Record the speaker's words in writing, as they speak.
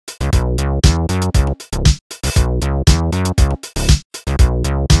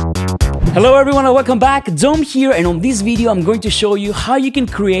Hello everyone and welcome back, Dom here, and on this video I'm going to show you how you can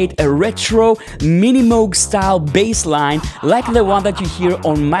create a retro Minimoog style bass line like the one that you hear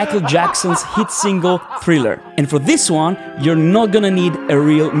on Michael Jackson's hit single Thriller. And for this one, you're not gonna need a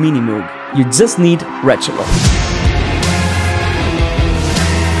real Minimoog, you just need Retrologue.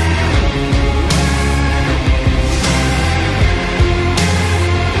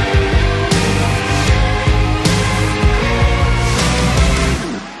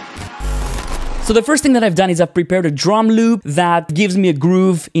 So the first thing that I've done is I've prepared a drum loop that gives me a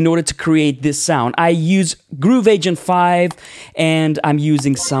groove in order to create this sound. I use Groove Agent 5 and I'm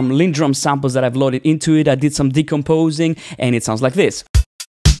using some Lindrum samples that I've loaded into it. I did some decomposing and it sounds like this.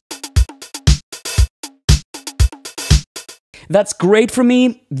 That's great for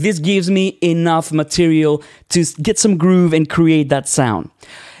me. This gives me enough material to get some groove and create that sound.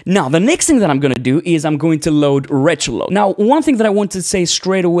 Now, the next thing that I'm going to do is I'm going to load Retrologue. Now, one thing that I want to say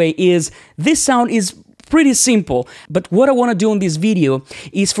straight away is this sound is pretty simple, but what I want to do on this video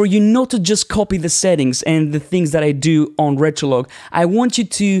is for you not to just copy the settings and the things that I do on Retrologue. I want you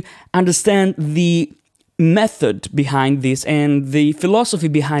to understand the method behind this and the philosophy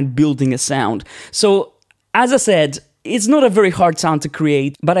behind building a sound. So, as I said, it's not a very hard sound to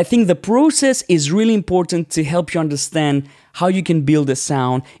create, but I think the process is really important to help you understand how you can build a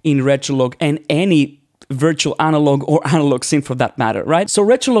sound in Retrologue and any virtual analog or analog synth for that matter, right? So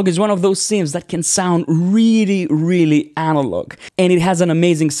Retrologue is one of those synths that can sound really, really analog, and it has an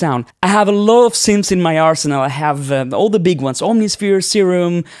amazing sound. I have a lot of synths in my arsenal. I have all the big ones, Omnisphere,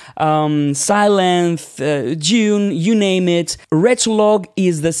 Serum, Silent, June, you name it. Retrologue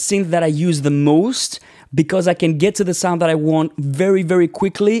is the synth that I use the most, because I can get to the sound that I want very, very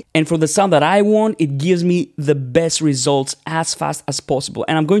quickly. And for the sound that I want, it gives me the best results as fast as possible.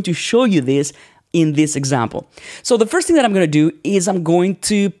 And I'm going to show you this in this example. So the first thing that I'm going to do is I'm going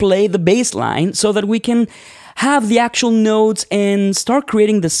to play the bass line so that we can have the actual notes and start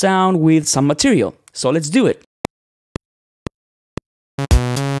creating the sound with some material. So let's do it.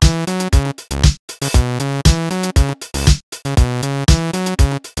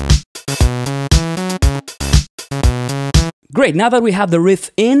 Great, now that we have the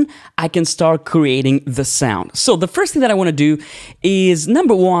riff in, I can start creating the sound. So the first thing that I want to do is,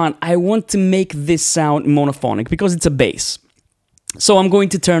 number one, I want to make this sound monophonic because it's a bass. So I'm going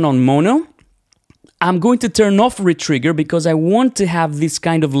to turn on mono. I'm going to turn off retrigger because I want to have this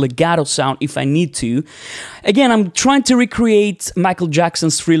kind of legato sound if I need to. Again, I'm trying to recreate Michael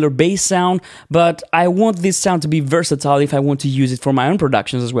Jackson's Thriller bass sound, but I want this sound to be versatile if I want to use it for my own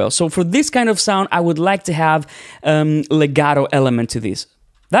productions as well. So for this kind of sound, I would like to have legato element to this.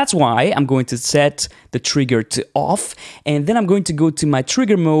 That's why I'm going to set the trigger to off, and then I'm going to go to my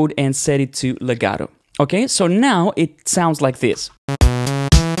trigger mode and set it to legato. Okay, so now it sounds like this.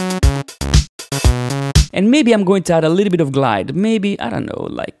 And maybe I'm going to add a little bit of glide, maybe, I don't know,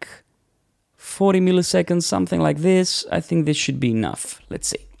 like 40 milliseconds, something like this. I think this should be enough. Let's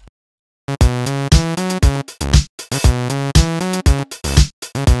see.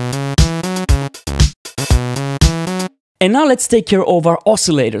 And now let's take care of our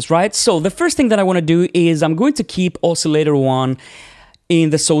oscillators, right? So the first thing that I want to do is I'm going to keep oscillator 1 in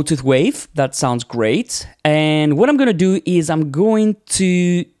the sawtooth wave. That sounds great. And what I'm going to do is I'm going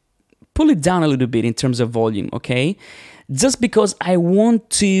to pull it down a little bit in terms of volume, okay? Just because I want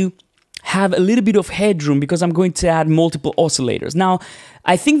to have a little bit of headroom because I'm going to add multiple oscillators. Now,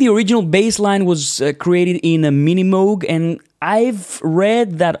 I think the original bass line was created in a Minimoog, and I've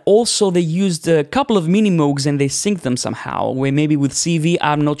read that also they used a couple of Minimoogs and they synced them somehow, maybe with CV,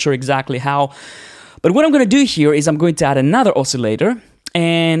 I'm not sure exactly how. But what I'm going to do here is I'm going to add another oscillator,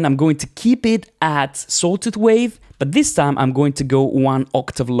 and I'm going to keep it at sawtooth wave, but this time I'm going to go 1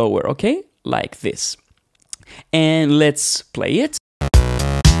 octave lower, okay? Like this. And let's play it.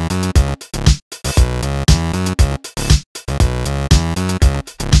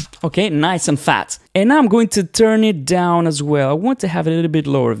 Okay, nice and fat. And now I'm going to turn it down as well. I want to have it a little bit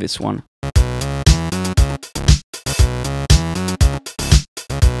lower, this one.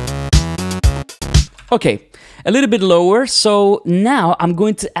 Okay, a little bit lower. So now I'm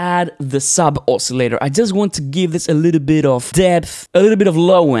going to add the sub oscillator. I just want to give this a little bit of depth, a little bit of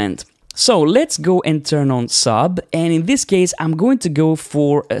low end. So let's go and turn on sub. And in this case, I'm going to go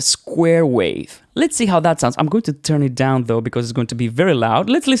for a square wave. Let's see how that sounds. I'm going to turn it down though, because it's going to be very loud.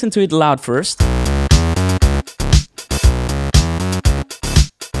 Let's listen to it loud first.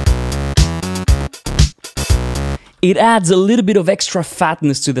 It adds a little bit of extra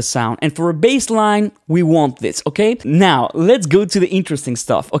fatness to the sound, and for a bass line, we want this, okay? Now, let's go to the interesting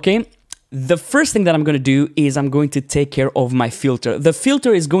stuff, okay? the first thing that I'm going to do is I'm going to take care of my filter. The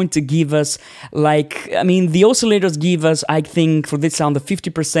filter is going to give us, like, I mean, the oscillators give us, I think, for this sound, the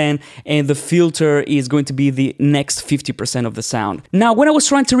 50%, and the filter is going to be the next 50% of the sound. Now, when I was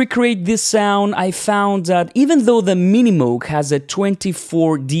trying to recreate this sound, I found that even though the Minimoog has a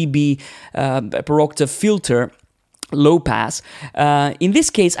 24 dB per octave filter, low pass. In this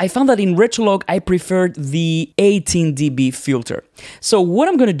case, I found that in Retrologue, I preferred the 18 dB filter. So what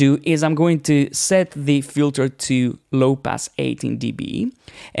I'm going to do is I'm going to set the filter to low pass 18 dB,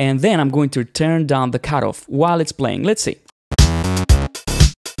 and then I'm going to turn down the cutoff while it's playing. Let's see.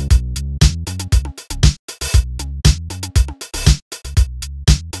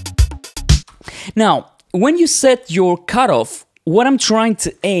 Now, when you set your cutoff, what I'm trying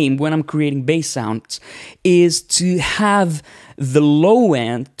to aim when I'm creating bass sounds is to have the low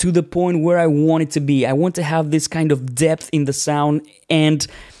end to the point where I want it to be. I want to have this kind of depth in the sound, and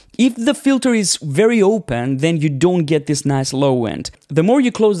if the filter is very open, then you don't get this nice low end. The more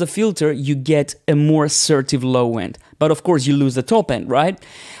you close the filter, you get a more assertive low end. But of course, you lose the top end, right?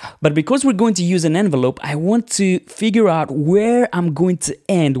 But because we're going to use an envelope, I want to figure out where I'm going to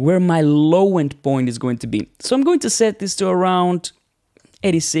end, where my low end point is going to be. So I'm going to set this to around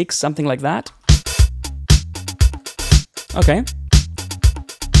 86, something like that. Okay.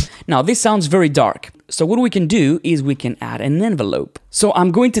 Now, this sounds very dark. So what we can do is we can add an envelope. So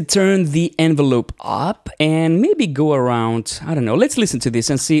I'm going to turn the envelope up and maybe go around, I don't know, let's listen to this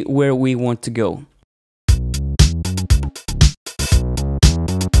and see where we want to go.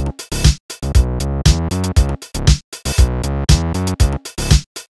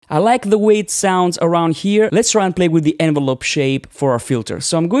 I like the way it sounds around here. Let's try and play with the envelope shape for our filter.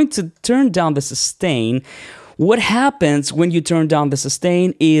 So I'm going to turn down the sustain. What happens when you turn down the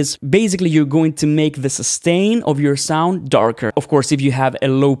sustain is basically you're going to make the sustain of your sound darker. Of course, if you have a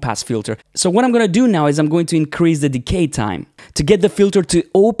low pass filter. So what I'm going to do now is I'm going to increase the decay time to get the filter to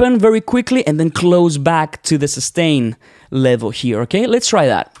open very quickly and then close back to the sustain level here. Okay, let's try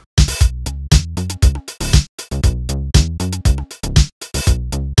that.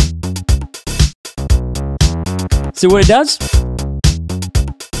 See what it does?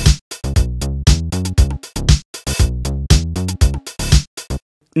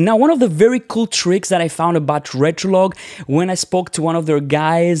 Now, one of the very cool tricks that I found about Retrologue when I spoke to one of their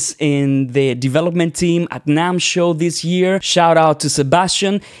guys in the development team at NAMM show this year, shout out to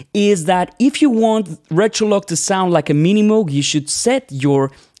Sebastian, is that if you want Retrologue to sound like a Minimoog, you should set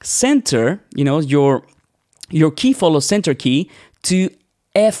your center, you know, your key follow center key to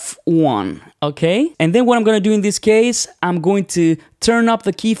F1, okay? And then what I'm going to do in this case, I'm going to turn up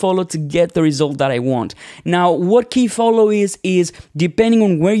the key follow to get the result that I want. Now, what key follow is depending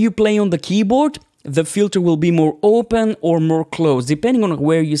on where you play on the keyboard, the filter will be more open or more closed, depending on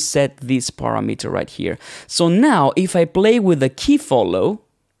where you set this parameter right here. So now, if I play with the key follow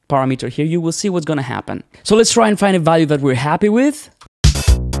parameter here, you will see what's going to happen. So let's try and find a value that we're happy with.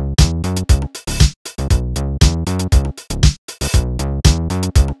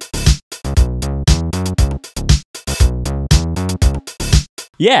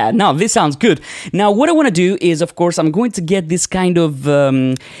 Yeah, now this sounds good. Now what I want to do is, of course, I'm going to get this kind of...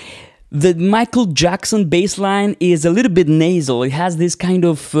 the Michael Jackson bass line is a little bit nasal. It has this kind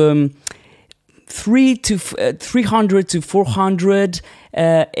of 300 to 400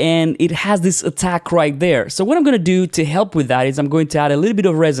 and it has this attack right there. So what I'm going to do to help with that is I'm going to add a little bit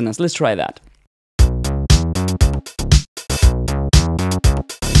of resonance. Let's try that.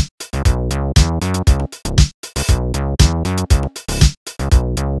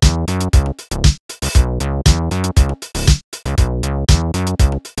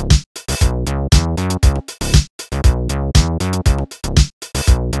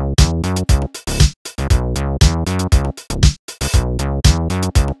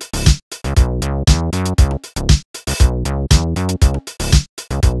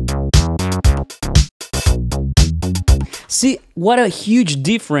 See what a huge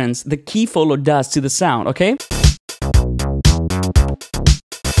difference the key follow does to the sound, okay?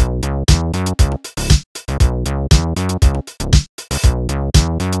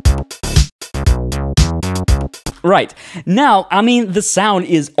 Right, now, I mean, the sound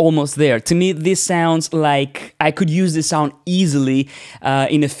is almost there. To me, this sounds like I could use this sound easily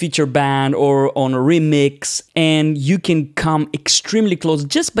in a feature band or on a remix, and you can come extremely close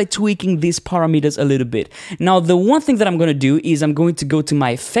just by tweaking these parameters a little bit. Now, the one thing that I'm going to do is I'm going to go to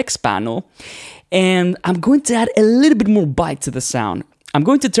my effects panel, and I'm going to add a little bit more bite to the sound. I'm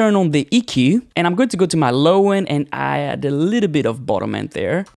going to turn on the EQ, and I'm going to go to my low end, and I add a little bit of bottom end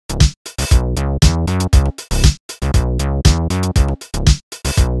there.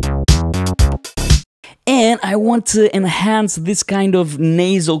 I want to enhance this kind of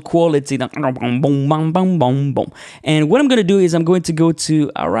nasal quality. And what I'm going to do is I'm going to go to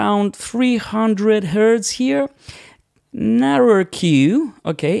around 300 hertz here, narrower Q,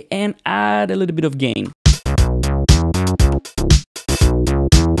 okay, and add a little bit of gain.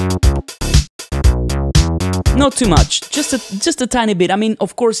 Not too much, just a tiny bit. I mean,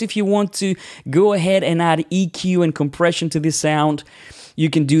 of course, if you want to go ahead and add EQ and compression to this sound, you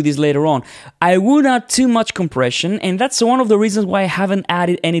can do this later on. I would add too much compression, and that's one of the reasons why I haven't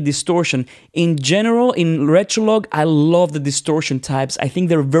added any distortion. In general, in Retrologue, I love the distortion types. I think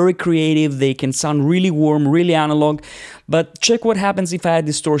they're very creative. They can sound really warm, really analog. But check what happens if I add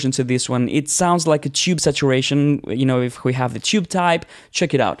distortion to this one. It sounds like a tube saturation. You know, if we have the tube type,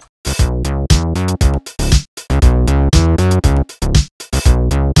 check it out.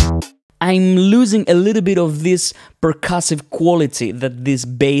 I'm losing a little bit of this percussive quality that this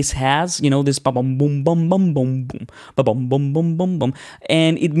bass has, you know, this ba-bum boom bum bum bum boom, ba-bum bum bum bum bum,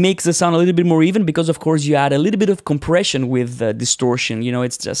 and it makes the sound a little bit more even because, of course, you add a little bit of compression with distortion. You know,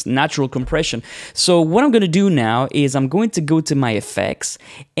 it's just natural compression. So what I'm going to do now is I'm going to go to my effects,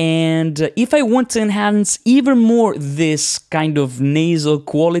 and if I want to enhance even more this kind of nasal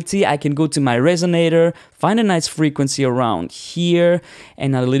quality, I can go to my resonator, find a nice frequency around here,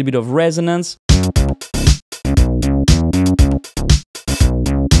 and add a little bit of resonance.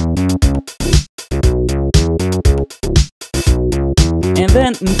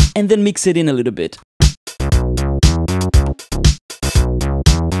 And then mix it in a little bit.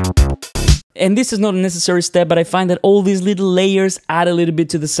 And this is not a necessary step, but I find that all these little layers add a little bit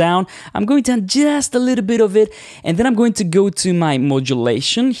to the sound. I'm going to add just a little bit of it, and then I'm going to go to my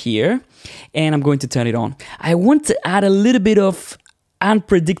modulation here, and I'm going to turn it on. I want to add a little bit of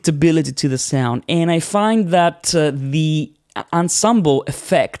unpredictability to the sound, and I find that the ensemble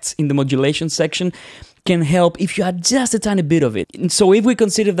effects in the modulation section can help if you add just a tiny bit of it. So if we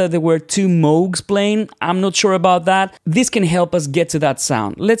consider that there were two Moogs playing, I'm not sure about that, this can help us get to that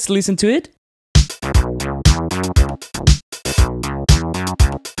sound. Let's listen to it.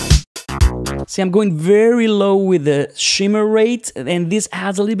 See, I'm going very low with the shimmer rate, and this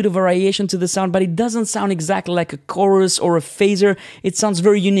adds a little bit of variation to the sound, but it doesn't sound exactly like a chorus or a phaser. It sounds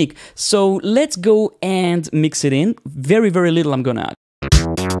very unique. So let's go and mix it in. Very, very little I'm gonna add.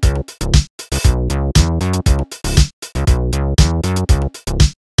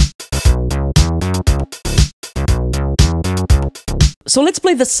 So let's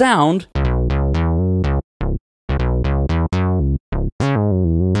play the sound.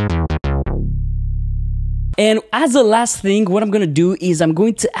 And as a last thing, what I'm going to do is I'm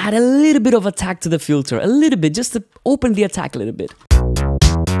going to add a little bit of attack to the filter. A little bit, just to open the attack a little bit.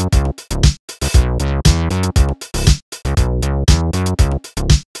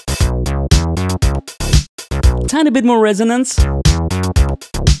 Tiny bit more resonance.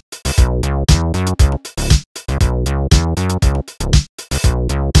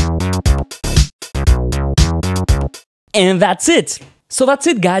 And that's it. So that's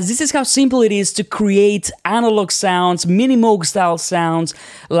it, guys. This is how simple it is to create analog sounds, Minimoog style sounds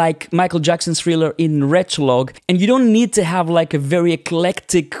like Michael Jackson's Thriller in Retrologue. And you don't need to have like a very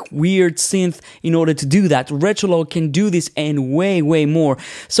eclectic, weird synth in order to do that. Retrologue can do this and way, way more.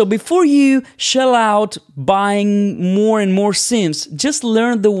 So before you shell out buying more and more synths, just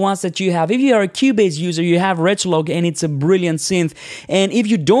learn the ones that you have. If you are a cubase user, you have Retrologue and it's a brilliant synth. And if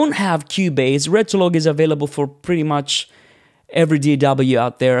you don't have cubase, Retrologue is available for pretty much every DAW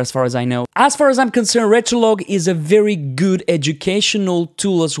out there, as far as I know. As far as I'm concerned, Retrologue is a very good educational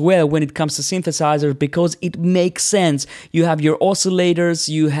tool as well when it comes to synthesizers because it makes sense. You have your oscillators,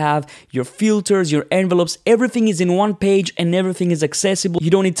 you have your filters, your envelopes, everything is in one page and everything is accessible.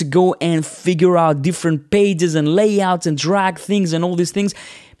 You don't need to go and figure out different pages and layouts and drag things and all these things.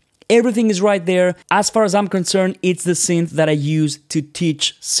 Everything is right there. As far as I'm concerned, it's the synth that I use to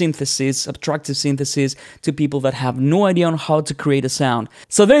teach synthesis, subtractive synthesis, to people that have no idea on how to create a sound.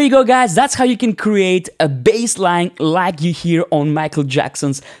 So there you go, guys. That's how you can create a bass line like you hear on Michael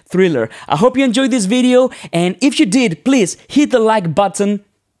Jackson's Thriller. I hope you enjoyed this video, and if you did, please hit the like button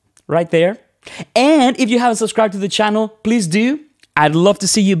right there. And if you haven't subscribed to the channel, please do. I'd love to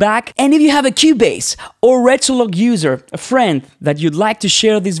see you back. And if you have a Cubase or Retrologue user, a friend that you'd like to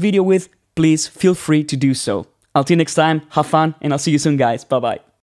share this video with, please feel free to do so. Until next time, have fun, and I'll see you soon, guys. Bye-bye.